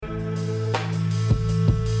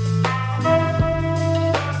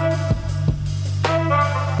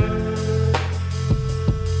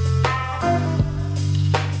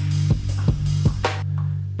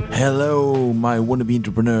Hello, my wannabe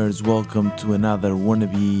entrepreneurs. Welcome to another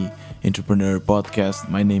wannabe entrepreneur podcast.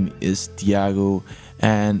 My name is Tiago,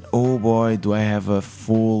 and oh boy, do I have a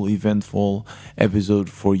full, eventful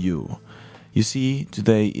episode for you. You see,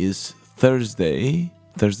 today is Thursday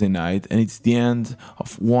night, and it's the end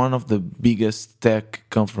of one of the biggest tech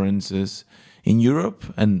conferences in Europe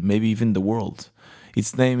and maybe even the world.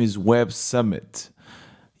 Its name is Web Summit.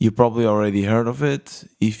 You probably already heard of it.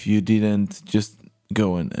 If you didn't, just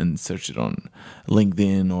go and search it on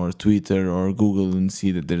LinkedIn or Twitter or Google and see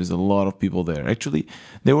that there's a lot of people there. Actually,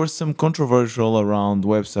 there was some controversial around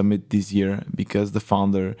Web Summit this year because the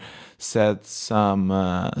founder said some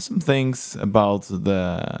things about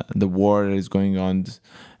the war that is going on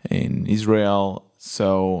in Israel.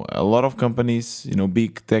 So a lot of companies,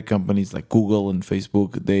 big tech companies like Google and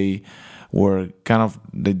Facebook, they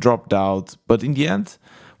dropped out. But in the end,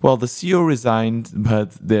 well, the CEO resigned,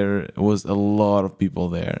 but there was a lot of people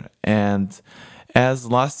there. And as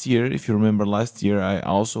last year, if you remember last year, I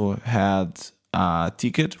also had a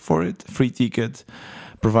ticket for it, free ticket,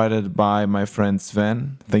 provided by my friend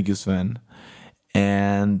Sven. Thank you, Sven.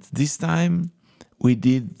 And this time we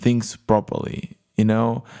did things properly.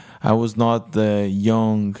 I was not the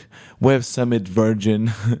young Web Summit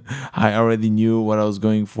virgin. I already knew what I was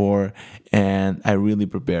going for and I really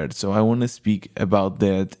prepared. So I want to speak about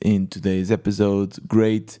that in today's episode.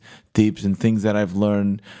 Great tips and things that I've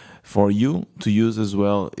learned for you to use as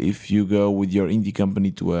well if you go with your indie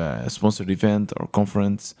company to a sponsored event or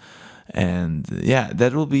conference. And yeah,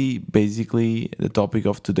 that will be basically the topic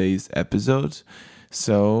of today's episode.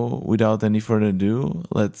 So without any further ado,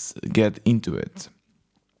 let's get into it.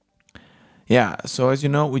 Yeah, so as you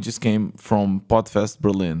know, we just came from Podfest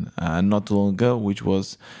Berlin not too long ago, which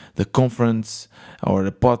was the conference or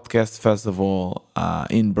the podcast festival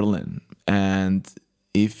in Berlin. And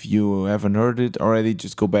if you haven't heard it already,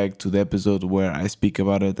 just go back to the episode where I speak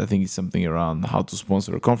about it. I think it's something around how to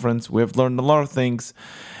sponsor a conference. We have learned a lot of things,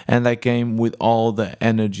 and I came with all the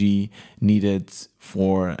energy needed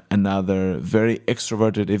for another very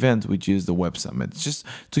extroverted event, which is the Web Summit. Just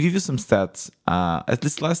to give you some stats, at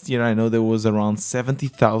least last year, I know there was around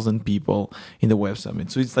 70,000 people in the Web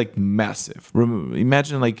Summit. So it's like massive.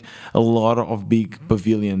 Imagine like a lot of big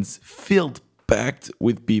pavilions filled packed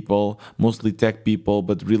with people, mostly tech people,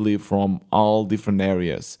 but really from all different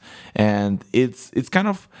areas. And it's kind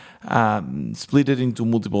of split it into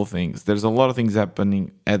multiple things. There's a lot of things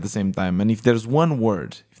happening at the same time. And if there's one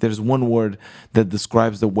word that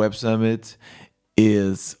describes the Web Summit,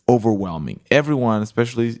 is overwhelming. Everyone,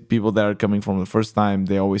 especially people that are coming from the first time,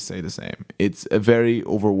 they always say the same. It's a very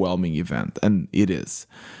overwhelming event, and it is.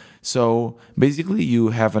 So basically, you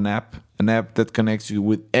have an app that connects you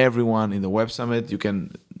with everyone in the Web Summit. You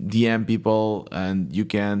can DM people and you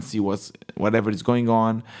can see whatever is going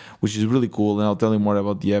on, which is really cool. And I'll tell you more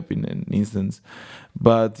about the app in an instance.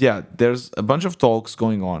 But yeah, there's a bunch of talks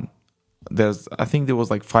going on. I think there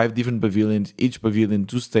was like 5 different pavilions, each pavilion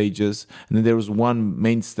 2 stages, and then there was one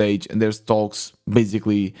main stage, and there's talks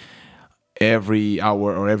basically every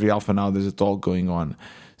hour or every half an hour. There's a talk going on.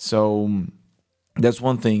 So that's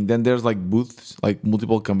one thing. Then there's like booths, like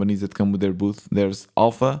multiple companies that come with their booth. There's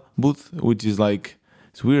Alpha booth, which is like,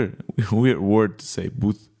 it's weird word to say,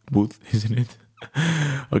 booth, isn't it?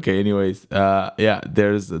 Okay, anyways,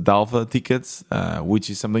 there's the Alpha tickets, which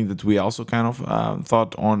is something that we also kind of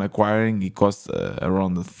thought on acquiring. It costs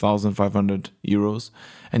around 1,500 euros,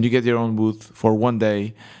 and you get your own booth for one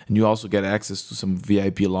day, and you also get access to some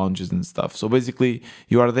VIP lounges and stuff. So basically,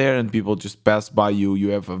 you are there, and people just pass by you. You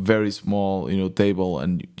have a very small, table,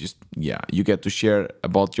 and you get to share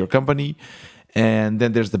about your company. And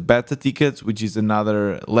then there's the beta tickets, which is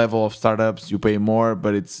another level of startups. You pay more,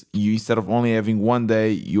 but instead of only having one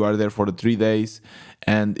day, you are there for the 3 days.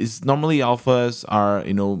 And it's normally alphas are,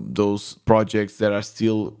 those projects that are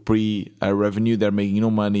still pre-revenue. They're making no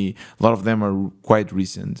money. A lot of them are quite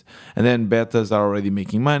recent. And then betas are already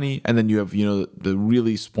making money. And then you have, the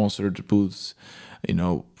really sponsored booths,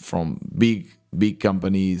 from big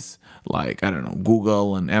companies like, I don't know,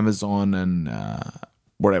 Google and Amazon and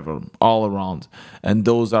whatever, all around. And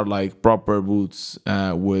those are like proper booths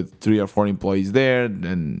with 3 or 4 employees there,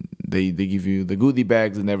 and they give you the goodie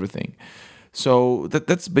bags and everything. So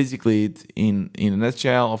that's basically it in a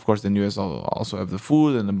nutshell. Of course, the US also have the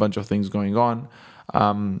food and a bunch of things going on.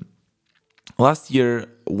 Last year,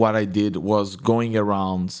 what I did was going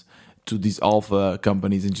around to these alpha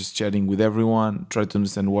companies and just chatting with everyone, try to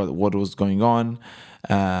understand what was going on.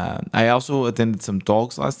 I also attended some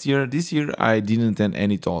talks last year. This year, I didn't attend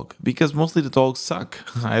any talk because mostly the talks suck.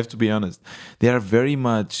 I have to be honest. They are very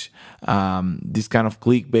much this kind of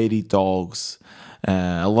clickbaity talks.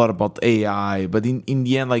 a lot about AI, but in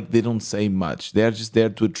the end, like they don't say much. They're just there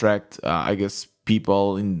to attract, I guess,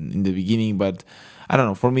 people in the beginning. But I don't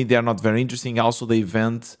know. For me, they are not very interesting. Also, the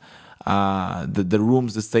event, the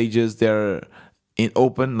rooms, the stages, they're in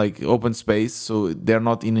open, like open space, so they're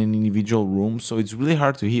not in an individual room. So it's really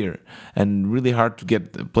hard to hear and really hard to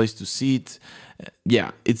get a place to sit.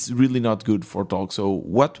 Yeah, it's really not good for talk. So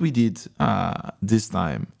what we did this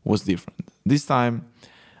time was different. This time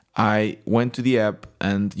I went to the app,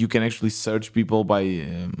 and you can actually search people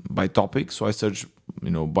by topic. So I searched,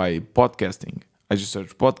 by podcasting. I just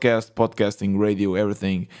searched podcast, podcasting, radio,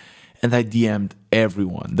 everything, and I DM'd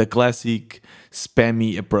everyone. The classic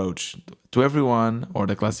spammy approach to everyone, or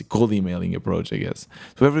the classic cold emailing approach, I guess.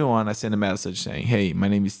 To everyone, I sent a message saying, "Hey, my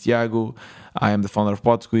name is Tiago. I am the founder of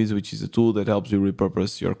PodSqueeze, which is a tool that helps you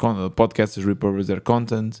repurpose your podcasters repurpose their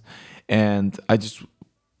content, and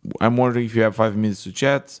I'm wondering if you have 5 minutes to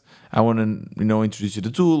chat. I want to, introduce you to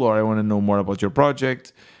the tool, or I want to know more about your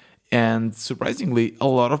project." And surprisingly, a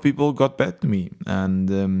lot of people got back to me,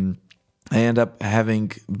 and I end up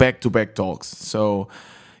having back-to-back talks. So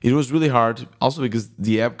it was really hard, also because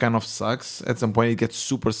the app kind of sucks. At some point, it gets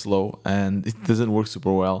super slow and it doesn't work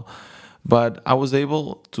super well. But I was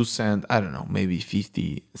able to send, I don't know, maybe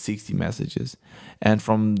 50, 60 messages. And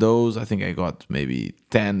from those, I think I got maybe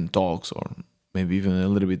 10 talks, or maybe even a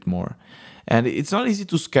little bit more. And it's not easy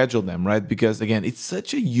to schedule them, right? Because again, it's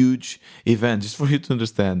such a huge event. Just for you to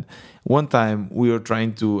understand, one time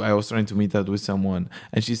I was trying to meet up with someone,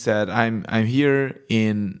 and she said, I'm here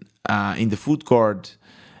in the food court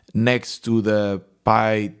next to the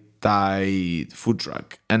Pai Thai food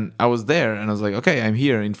truck." And I was there, and I was like, "Okay, I'm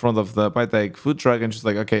here in front of the Pai Thai food truck." And she's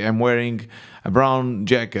like, "Okay, I'm wearing a brown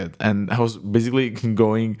jacket." And I was basically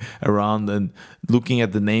going around and looking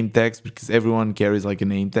at the name tags, because everyone carries like a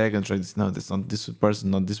name tag, and trying to say, "No, that's not this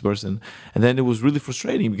person, not this person." And then it was really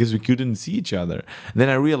frustrating because we couldn't see each other. And then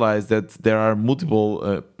I realized that there are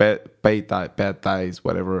multiple Pad Thais,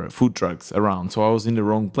 whatever, food trucks around. So I was in the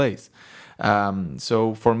wrong place.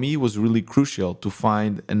 So for me, it was really crucial to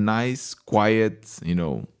find a nice, quiet,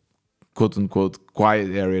 quote unquote, quiet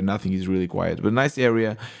area. Nothing is really quiet, but a nice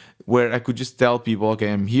area where I could just tell people,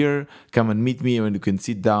 "Okay, I'm here, come and meet me," and you can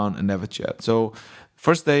sit down and have a chat. So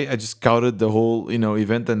first day, I just scouted the whole,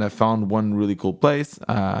 event, and I found one really cool place.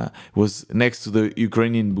 It was next to the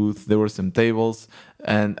Ukrainian booth. There were some tables,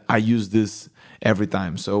 and I used this every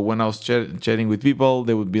time. So when I was chatting with people,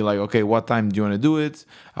 they would be like, "Okay, what time do you want to do it?"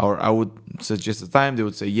 Or I would suggest a time. They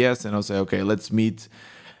would say yes, and I'll say, "Okay, let's meet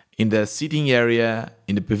in the seating area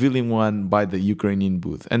in the pavilion one by the Ukrainian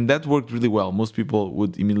booth." And that worked really well. Most people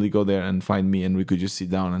would immediately go there and find me, and we could just sit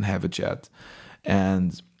down and have a chat. And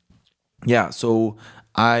yeah, so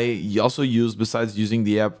I also used, besides using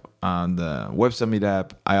the app on the Web Summit app,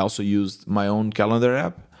 I also used my own calendar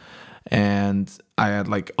app, and I had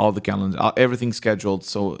like all the calendar, everything scheduled.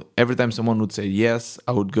 So every time someone would say yes,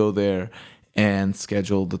 I would go there and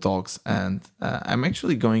schedule the talks. And I'm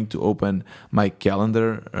actually going to open my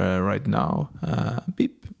calendar right now.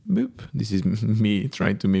 Beep boop. This is me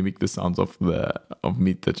trying to mimic the sounds of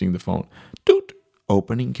me touching the phone. Toot.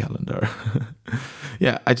 Opening calendar.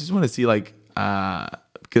 Yeah, I just want to see like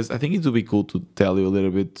because I think it would be cool to tell you a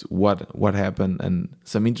little bit what happened and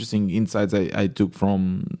some interesting insights I took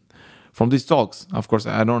from these talks. Of course,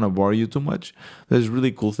 I don't want to bore you too much. There's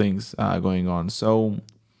really cool things going on. So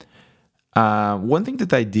one thing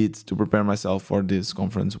that I did to prepare myself for this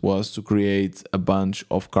conference was to create a bunch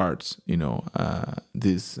of cards.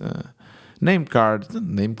 These name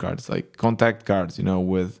cards, like contact cards.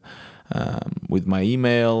 With my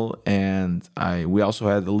email, and we also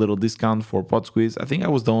had a little discount for PodSqueeze. I think I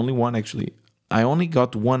was the only one actually. I only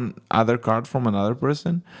got one other card from another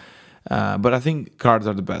person, but I think cards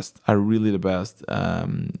are the best. Are really the best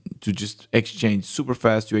to just exchange super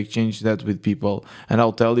fast. You exchange that with people, and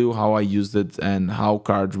I'll tell you how I used it and how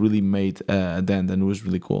cards really made a dent, and it was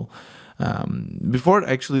really cool. Before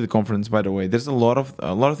actually the conference, by the way, there's a lot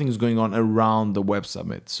of things going on around the Web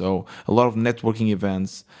Summit. So a lot of networking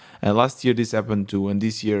events. Last year this happened too, and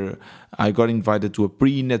this year I got invited to a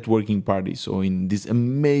pre-networking party. So in this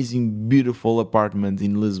amazing, beautiful apartment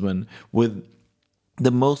in Lisbon with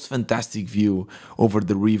the most fantastic view over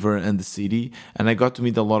the river and the city, and I got to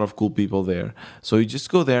meet a lot of cool people there. So you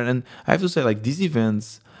just go there, and I have to say, like, these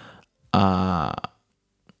events are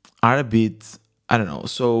a bit, I don't know,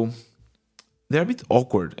 so they're a bit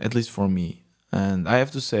awkward, at least for me. And I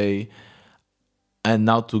have to say, and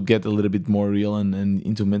now to get a little bit more real and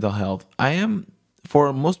into mental health,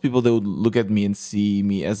 for most people, they would look at me and see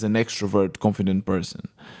me as an extrovert, confident person.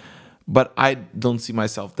 But I don't see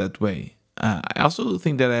myself that way. I also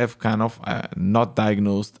think that I have kind of not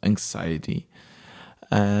diagnosed anxiety,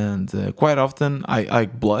 and quite often I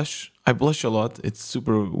blush. I blush a lot. It's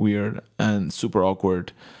super weird and super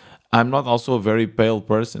awkward. I'm not also a very pale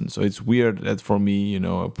person, so it's weird that for me,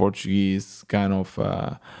 a Portuguese kind of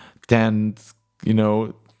tanned, you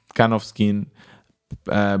know, kind of skin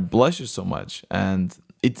blushes so much, and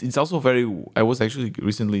it's also very. I was actually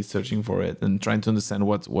recently searching for it and trying to understand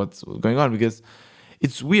what's going on, because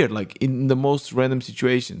it's weird. Like in the most random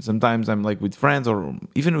situations, sometimes I'm like with friends or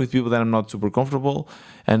even with people that I'm not super comfortable,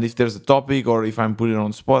 and if there's a topic or if I'm put it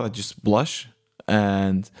on spot, I just blush,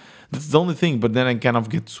 and that's the only thing. But then I kind of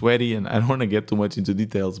get sweaty, and I don't want to get too much into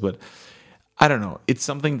details, but I don't know. It's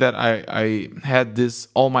something that I had this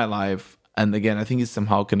all my life. And again, I think it's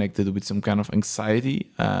somehow connected with some kind of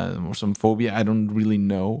anxiety or some phobia. I don't really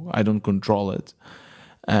know. I don't control it.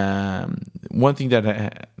 One thing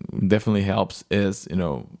that definitely helps is,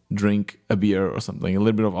 drink a beer or something. A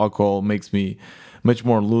little bit of alcohol makes me much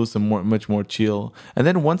more loose and much more chill. And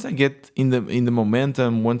then once I get in the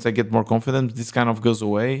momentum, once I get more confident, this kind of goes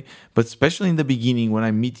away. But especially in the beginning, when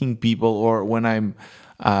I'm meeting people or when I'm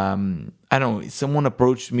I don't know, someone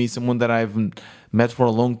approached me, someone that I've met for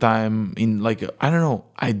a long time in like, I don't know,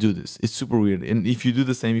 I do this. It's super weird. And if you do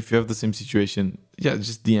the same, if you have the same situation, yeah,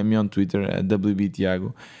 just DM me on Twitter at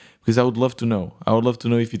WBTiago, because I would love to know. I would love to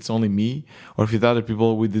know if it's only me or if it's other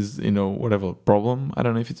people with this, whatever problem. I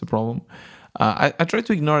don't know if it's a problem. I try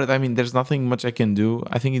to ignore it. I mean, there's nothing much I can do.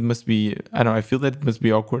 I think it must be, I don't know, I feel that it must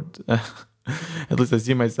be awkward. At least I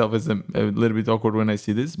see myself as a little bit awkward when I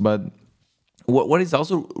see this, but what is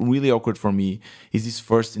also really awkward for me is this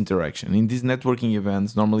first interaction. In these networking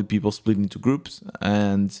events, normally people split into groups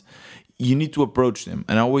and you need to approach them.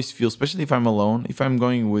 And I always feel, especially if I'm alone, if I'm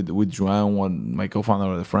going with João, or my co-founder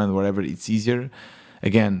or a friend, whatever, it's easier.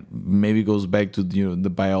 Again, maybe it goes back to the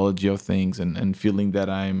biology of things and feeling that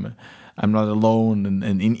I'm not alone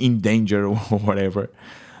and in danger or whatever.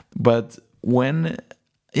 But when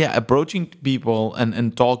approaching people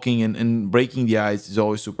and talking and breaking the ice is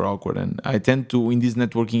always super awkward. And I tend to, in these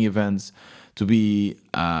networking events, to be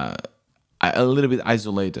a little bit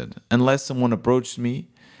isolated unless someone approaches me.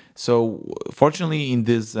 So fortunately, in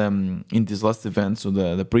this last event, so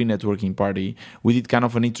the pre-networking party, we did kind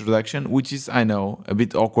of an introduction, which is, I know, a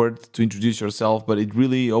bit awkward to introduce yourself, but it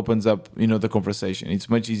really opens up the conversation. It's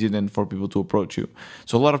much easier than for people to approach you.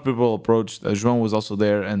 So a lot of people approached. João was also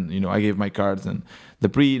there, and I gave my cards, and the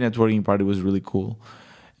pre-networking party was really cool.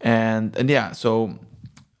 And yeah, so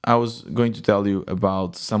I was going to tell you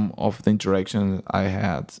about some of the interactions I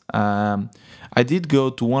had. I did go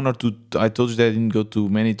to one or two. I told you that I didn't go to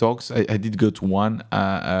many talks. I did go to one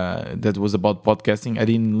that was about podcasting. I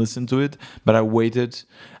didn't listen to it, but I waited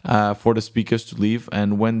for the speakers to leave.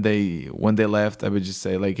 And when they left, I would just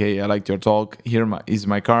say like, "Hey, I liked your talk. Here is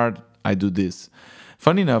my card. I do this."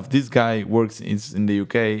 Funny enough, this guy works in the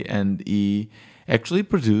UK, and he actually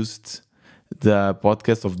produced the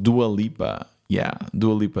podcast of Dua Lipa. Yeah,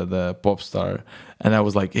 Dua Lipa, the pop star. And I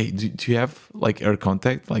was like, hey, do you have like her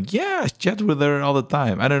contact? Like, yeah, I chat with her all the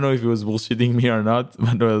time. I don't know if he was bullshitting me or not,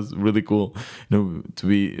 but it was really cool, to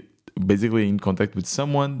be basically in contact with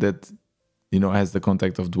someone that, has the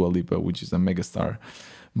contact of Dua Lipa, which is a mega star.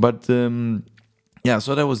 But yeah,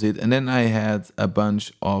 so that was it. And then I had a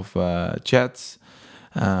bunch of chats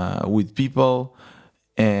with people.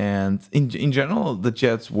 And in general, the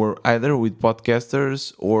chats were either with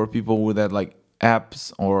podcasters or people with that like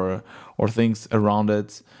apps or things around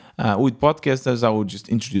it. With podcasters, I would just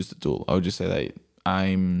introduce the tool. I would just say that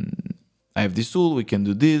I have this tool. We can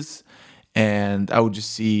do this, and I would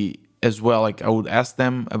just see as well. Like I would ask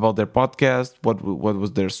them about their podcast, what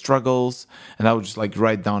was their struggles, and I would just like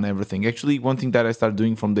write down everything. Actually, one thing that I started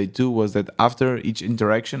doing from day 2 was that after each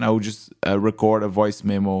interaction, I would just record a voice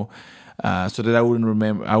memo. So that I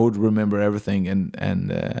would remember everything,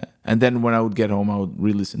 and then when I would get home, I would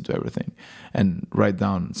re-listen to everything and write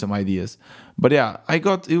down some ideas. But yeah,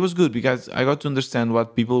 it was good because I got to understand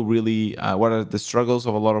what people really, what are the struggles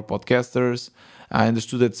of a lot of podcasters. I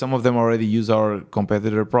understood that some of them already use our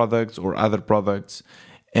competitor products or other products,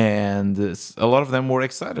 and a lot of them were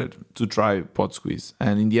excited to try PodSqueeze.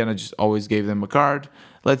 And in the end, I just always gave them a card.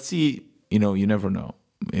 Let's see, you never know.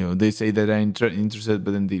 They say that I'm interested,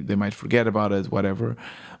 but then they might forget about it, whatever.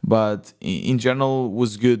 but in general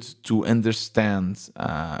was good to understand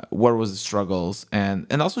what was the struggles, and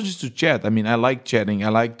also just to chat. I mean, I like chatting. I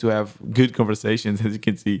like to have good conversations. As you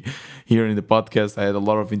can see here in the podcast, I had a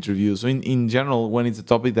lot of interviews. So in general, when it's a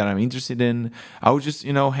topic that I'm interested in, I would just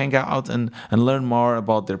hang out and learn more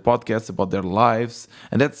about their podcasts, about their lives.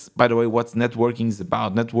 And that's, by the way, what networking is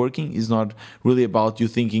about. Networking is not really about you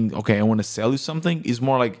thinking, okay, I want to sell you something. It's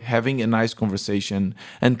more like having a nice conversation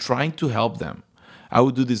and trying to help them. I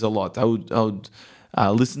would do this a lot. I would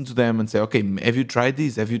listen to them and say, okay, have you tried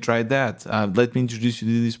this? Have you tried that? Let me introduce you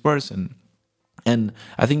to this person. And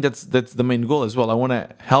I think that's the main goal as well. I want to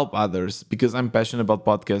help others because I'm passionate about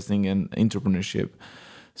podcasting and entrepreneurship.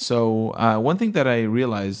 So one thing that I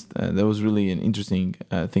realized that was really an interesting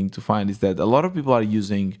thing to find is that a lot of people are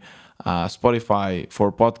using Spotify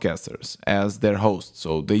for podcasters as their host.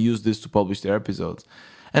 So they use this to publish their episodes.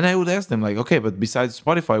 And I would ask them like, okay, but besides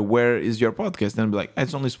Spotify, where is your podcast? And I'd be like,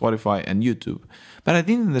 it's only Spotify and YouTube. But I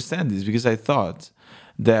didn't understand this because I thought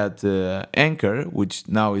that Anchor, which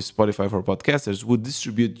now is Spotify for podcasters, would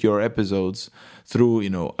distribute your episodes through,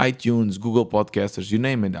 iTunes, Google Podcasters, you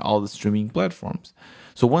name it, all the streaming platforms.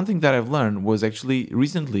 So one thing that I've learned was actually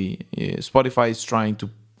recently, Spotify is trying to,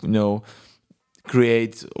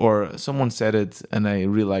 create, or someone said it, and I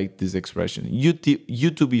really like this expression,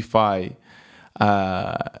 YouTubeify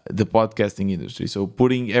the podcasting industry. So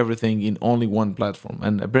putting everything in only one platform.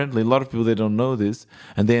 And apparently a lot of people, they don't know this,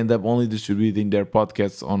 and they end up only distributing their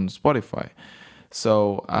podcasts on Spotify.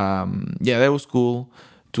 So yeah, that was cool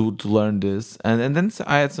to learn this. And then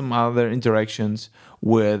I had some other interactions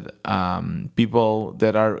with people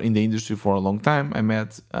that are in the industry for a long time. I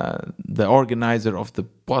met the organizer of the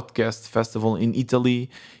podcast festival in Italy.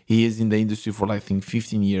 He is in the industry for, I think,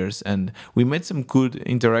 15 years, and we made some good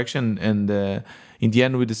interaction. And in the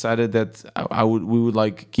end, we decided that we would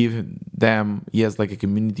like give them, he has like a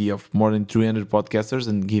community of more than 300 podcasters,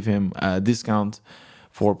 and give him a discount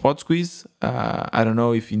for PodSqueeze. I don't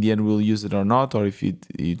know if in the end we'll use it or not, or if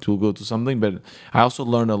it will go to something, but I also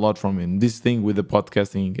learned a lot from him. This thing with the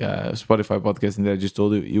podcasting, Spotify podcasting that I just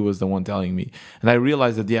told you, he was the one telling me. And I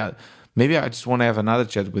realized that, yeah, maybe I just want to have another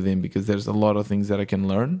chat with him because there's a lot of things that I can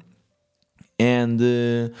learn. And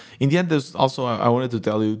in the end, there's also, I wanted to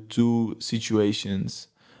tell you two situations,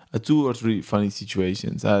 two or three funny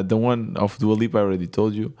situations. The one of Dua Lipa I already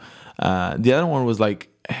told you. The other one was like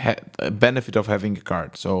a benefit of having a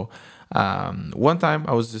card. So one time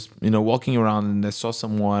I was just walking around and I saw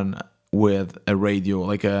someone with a radio,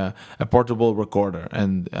 like a portable recorder,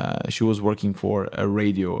 and she was working for a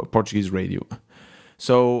Portuguese radio.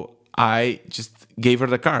 So I just gave her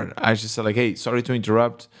the card. I just said like, hey, sorry to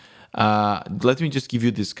interrupt. Let me just give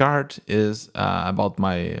you this card. Is about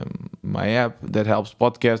my app that helps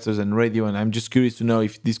podcasters and radio, and I'm just curious to know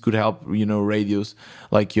if this could help radios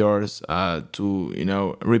like yours to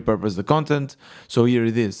repurpose the content. So here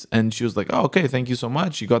it is. And she was like, oh, okay, thank you so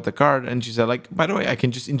much. She got the card, and she said like, by the way, I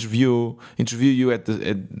can just interview you at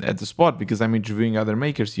the spot because I'm interviewing other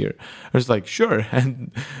makers here. I was like, sure.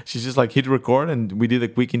 And she just like hit record, and we did a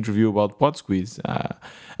quick interview about PodSqueeze.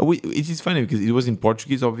 It is funny because it was in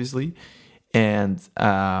Portuguese, obviously, and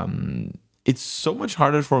it's so much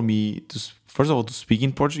harder for me to, first of all, to speak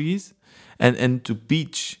in Portuguese, and to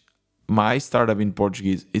pitch my startup in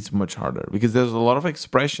Portuguese. It's much harder because there's a lot of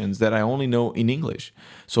expressions that I only know in English,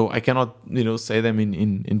 so I cannot say them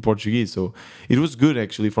in Portuguese. So it was good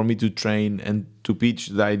actually for me to train and to pitch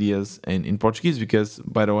the ideas in Portuguese because,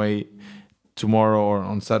 by the way, tomorrow or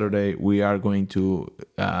on Saturday, we are going to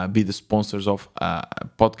be the sponsors of a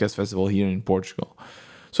podcast festival here in Portugal.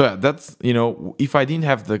 So yeah, that's, if I didn't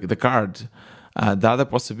have the card, the other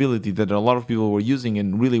possibility that a lot of people were using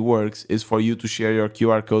and really works is for you to share your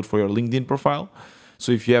QR code for your LinkedIn profile.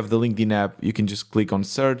 So if you have the LinkedIn app, you can just click on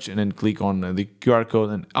search and then click on the QR code,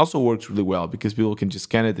 and it also works really well because people can just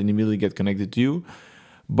scan it and immediately get connected to you.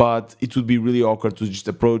 But it would be really awkward to just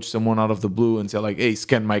approach someone out of the blue and say like, hey,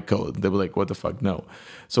 scan my code. They'll be like, what the fuck? No.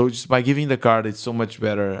 So just by giving the card, it's so much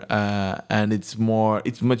better. And it's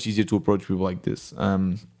much easier to approach people like this.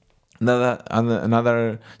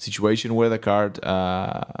 Another situation where the card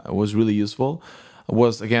was really useful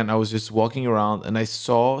was, again, I was just walking around and I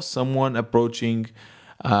saw someone approaching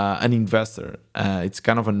an investor. It's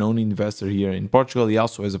kind of a known investor here in Portugal. He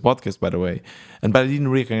also has a podcast, by the way. But I didn't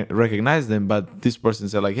recognize them. But this person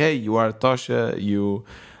said like, hey, you are Tosha, you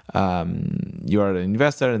are an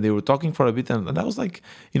investor. And they were talking for a bit. And I was like,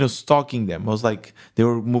 stalking them. I was like, they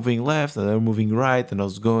were moving left and they were moving right. And I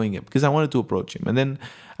was going because I wanted to approach him. And then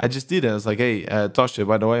I just did it. I was like, hey, Tosha,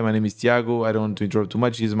 by the way, my name is Tiago. I don't want to interrupt too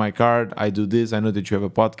much. Here's my card. I do this. I know that you have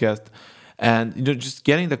a podcast. And just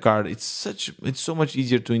getting the card, it's so much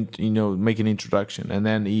easier to make an introduction. And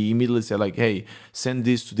then he immediately said like, hey, send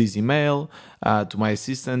this to this email to my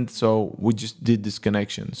assistant. So we just did this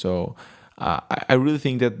connection. So I really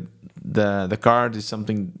think that the card is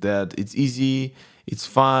something that it's easy, it's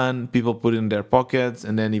fun, people put it in their pockets,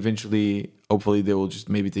 and then eventually, hopefully, they will just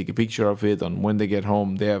maybe take a picture of it. On when they get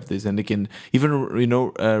home, they have this, and they can even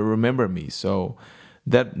remember me. So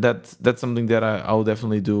that's something that I'll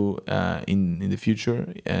definitely do in the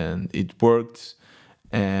future, and it worked.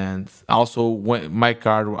 And also, when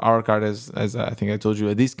our card has, as I think I told you,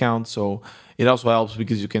 a discount. So it also helps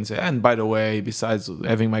because you can say, and by the way, besides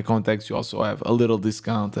having my contacts, you also have a little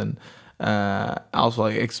discount, and also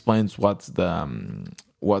like explains what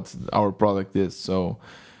our product is. So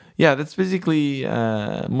yeah, that's basically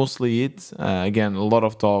mostly it. Again, a lot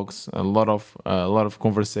of talks, a lot of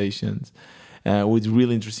conversations with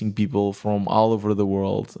really interesting people from all over the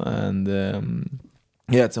world. And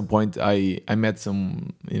yeah, at some point I met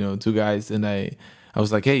some two guys, and I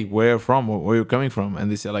was like, hey, where are you from? Where are you coming from?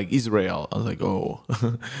 And they said like Israel. I was like, oh.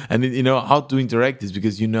 And then, how to interact is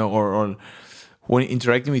because or when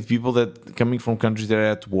interacting with people that coming from countries that are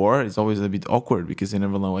at war, it's always a bit awkward because they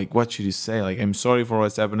never know like what should you say. Like, I'm sorry for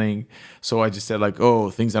what's happening. So I just said like, oh,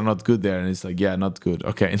 things are not good there, and it's like, yeah, not good.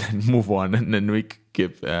 Okay, and then move on, and then we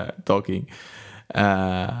keep talking.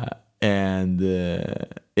 Uh, and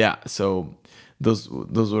yeah, so those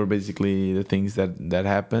were basically the things that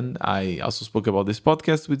happened. I also spoke about this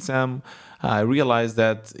podcast with Sam. I realized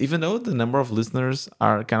that even though the number of listeners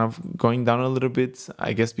are kind of going down a little bit,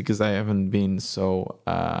 I guess because I haven't been so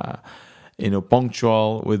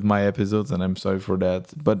punctual with my episodes, and I'm sorry for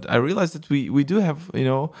that. But I realized that we do have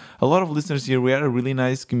a lot of listeners here. We are a really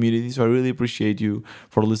nice community, so I really appreciate you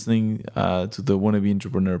for listening to the Wannabe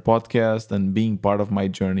Entrepreneur podcast and being part of my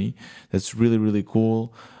journey. That's really, really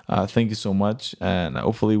cool. Thank you so much, and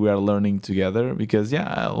hopefully we are learning together, because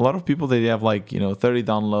yeah, a lot of people, they have like 30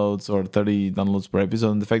 downloads or 30 downloads per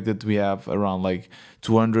episode, and the fact that we have around like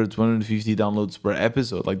 250 downloads per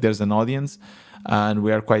episode, like there's an audience, and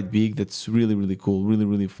we are quite big. That's really, really cool, really,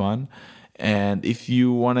 really fun. And if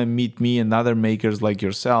you want to meet me and other makers like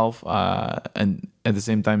yourself, and at the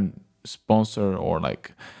same time sponsor or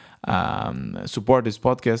like support this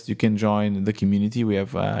podcast, you can join the community. We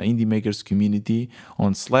have Indie Makers community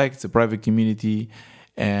on Slack. It's a private community,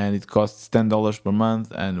 and it costs $10 per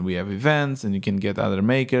month, and we have events, and you can get other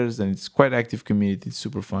makers, and it's quite active community. It's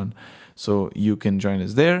super fun, so you can join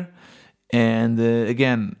us there. And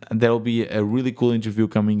again, there will be a really cool interview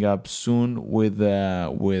coming up soon with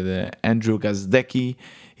Andrew Gazdecki.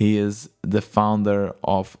 He is the founder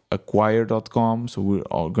of Acquire.com. So we're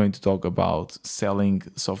all going to talk about selling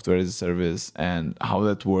software as a service and how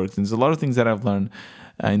that works. And there's a lot of things that I've learned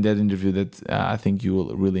in that interview that I think you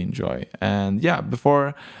will really enjoy. And yeah,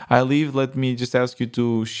 before I leave, let me just ask you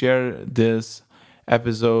to share this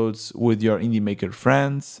episodes with your indie maker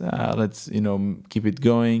friends. Let's keep it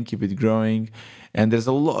going, keep it growing. And there's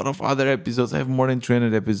a lot of other episodes. I have more than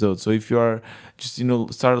 300 episodes. So if you are just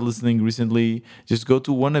started listening recently, just go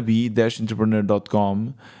to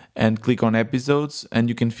wannabe-entrepreneur.com and click on episodes, and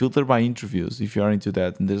you can filter by interviews if you are into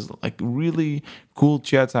that. And there's like really cool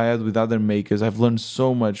chats I had with other makers. I've learned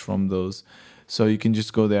so much from those. So you can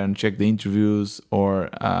just go there and check the interviews, or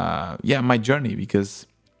my journey, because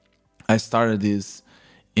I started this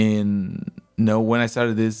when I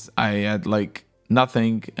started this, I had like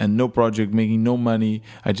nothing and no project, making no money.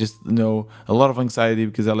 I just a lot of anxiety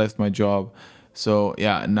because I left my job. So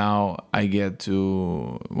yeah, now you get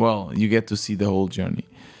to see the whole journey.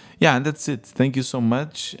 Yeah, and that's it. Thank you so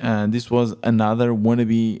much. And this was another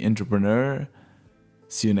Wannabe Entrepreneur.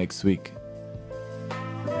 See you next week.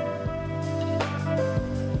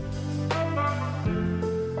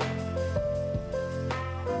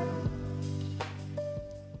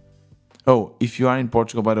 Oh, if you are in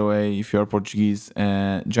Portugal, by the way, if you are Portuguese,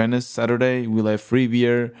 join us Saturday. We'll have free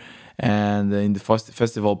beer, and in the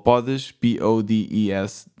festival Podes,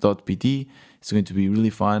 Podes.pt. It's going to be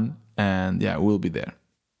really fun, and yeah, we'll be there.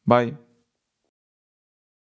 Bye.